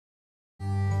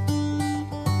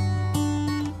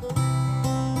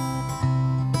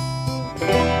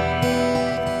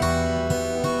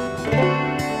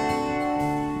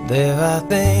There are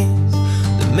things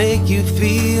that make you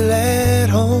feel at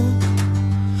home,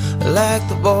 like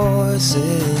the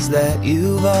voices that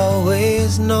you've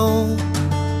always known.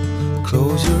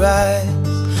 Close your eyes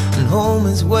and home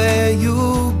is where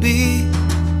you'll be.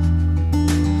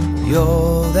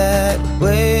 You're that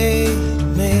way to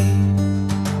me.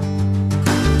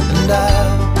 And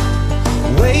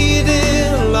I've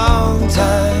waited a long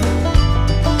time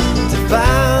to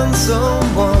find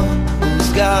someone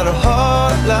who's got a heart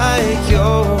like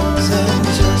yours. And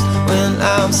just when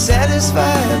I'm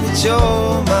satisfied that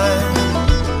you're mine,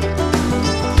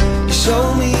 you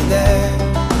show me that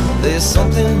there's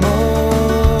something more.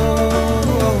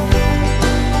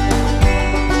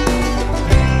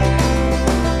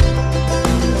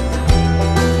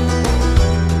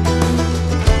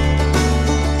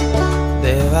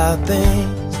 There are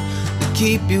things that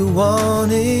keep you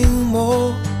wanting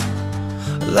more,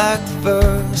 like the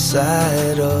first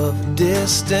sight of a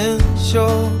distant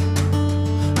shore.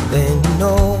 Then you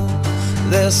know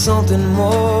there's something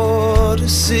more to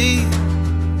see.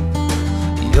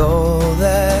 You're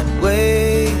that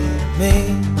way to me.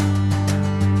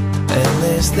 And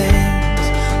there's things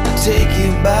that take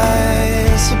you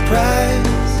by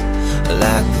surprise,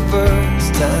 like the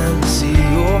first time to see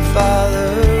your father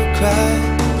cry.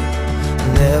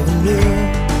 Never knew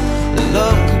that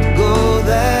love could go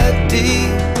that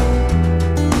deep.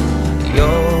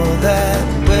 You're that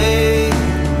way to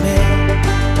me.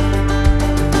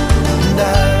 And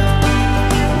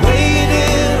I've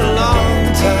waited a long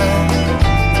time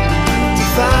to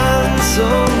find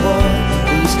someone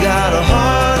who's got a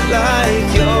heart like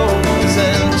yours.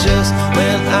 And just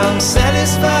when I'm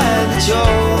satisfied that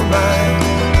you're mine,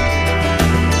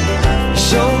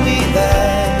 show me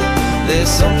that there's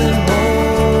something more.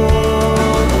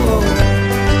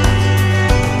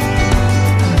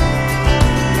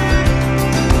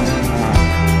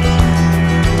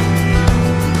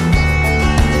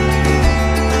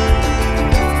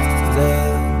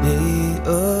 There'll be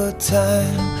a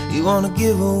time you wanna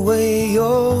give away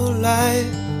your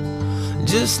life,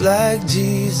 just like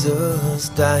Jesus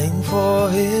dying for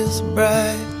his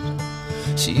bride.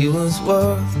 She was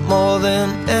worth more than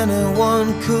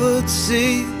anyone could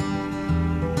see.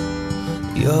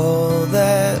 You're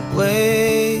that way